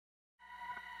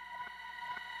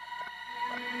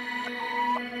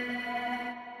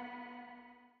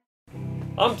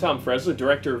I'm Tom Frezza,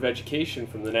 Director of Education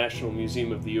from the National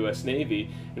Museum of the U.S.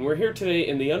 Navy, and we're here today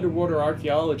in the Underwater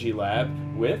Archaeology Lab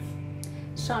with...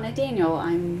 Shauna Daniel.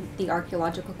 I'm the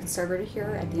Archaeological Conservator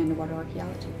here at the Underwater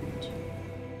Archaeology Branch.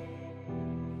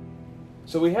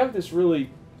 So we have this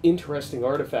really interesting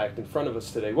artifact in front of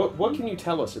us today. What can you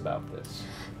tell us about this?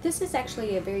 This is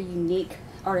actually a very unique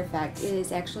artifact. It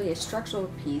is actually a structural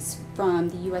piece from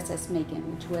the USS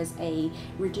Macon, which was a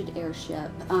rigid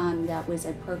airship that was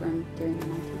a program during the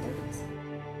 1930s.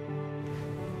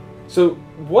 So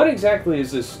what exactly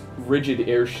is this rigid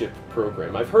airship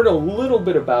program? I've heard a little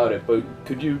bit about it, but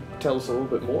could you tell us a little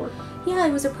bit more? Yeah,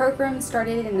 it was a program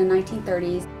started in the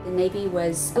 1930s. The Navy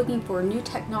was looking for new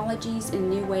technologies and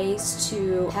new ways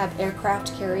to have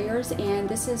aircraft carriers, and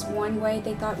this is one way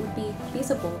they thought would be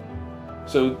feasible.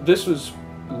 So this was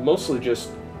mostly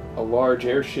just a large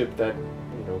airship that,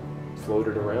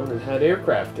 floated around and had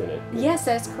aircraft in it. Yes,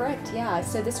 that's correct, yeah.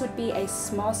 So this would be a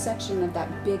small section of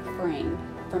that big frame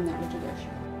from that rigid airship.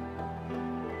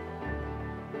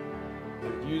 They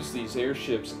would use these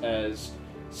airships as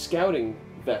scouting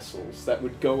vessels that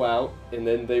would go out, and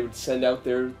then they would send out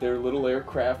their little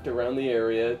aircraft around the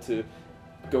area to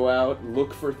go out,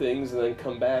 look for things, and then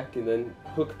come back and then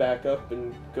hook back up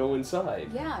and go inside.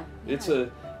 Yeah. It's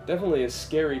definitely a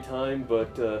scary time,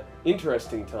 but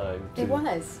interesting time. It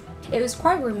was. It was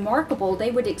quite remarkable.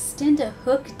 They would extend a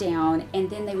hook down, and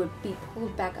then they would be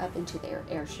pulled back up into their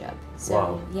airship. So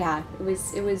wow. Yeah,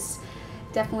 it was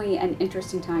definitely an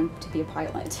interesting time to be a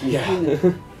pilot.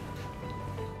 Yeah.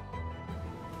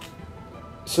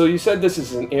 So you said this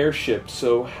is an airship,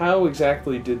 so how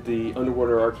exactly did the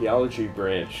Underwater Archaeology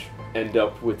Branch end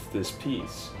up with this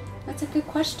piece? That's a good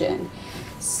question.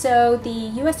 So the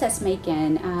USS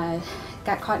Macon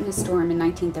got caught in a storm in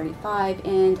 1935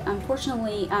 and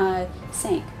unfortunately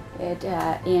sank.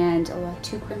 And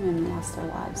 2 crewmen lost their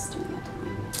lives during that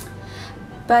time.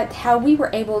 But how we were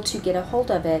able to get a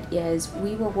hold of it is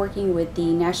we were working with the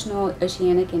National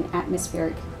Oceanic and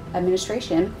Atmospheric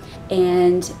Administration,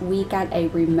 and we got a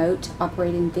remote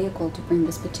operating vehicle to bring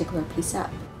this particular piece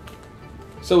up.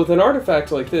 So with an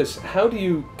artifact like this, how do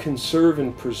you conserve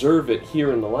and preserve it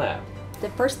here in the lab? The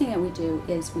first thing that we do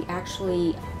is we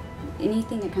actually,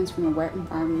 anything that comes from a wet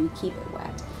environment, we keep it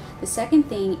wet. The second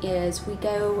thing is we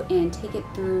go and take it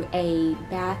through a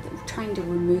bath trying to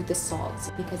remove the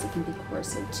salts because it can be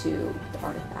corrosive to the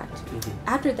artifact. Mm-hmm.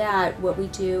 After that, what we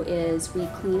do is we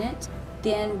clean it.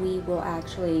 Then we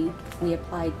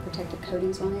apply protective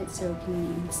coatings on it so it can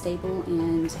remain stable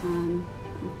and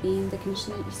be in the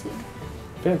condition that you see.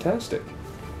 Fantastic.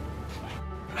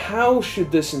 How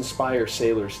should this inspire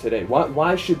sailors today?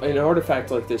 Why should an artifact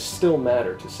like this still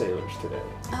matter to sailors today?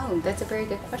 Oh, that's a very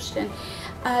good question.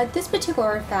 This particular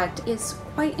artifact is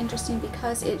quite interesting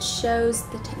because it shows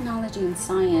the technology and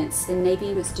science the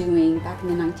Navy was doing back in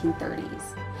the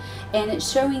 1930s. And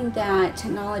it's showing that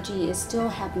technology is still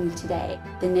happening today.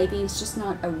 The Navy is just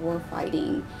not a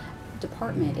war-fighting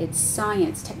department. It's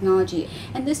science, technology.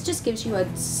 And this just gives you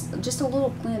just a little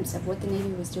glimpse of what the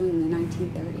Navy was doing in the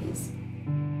 1930s.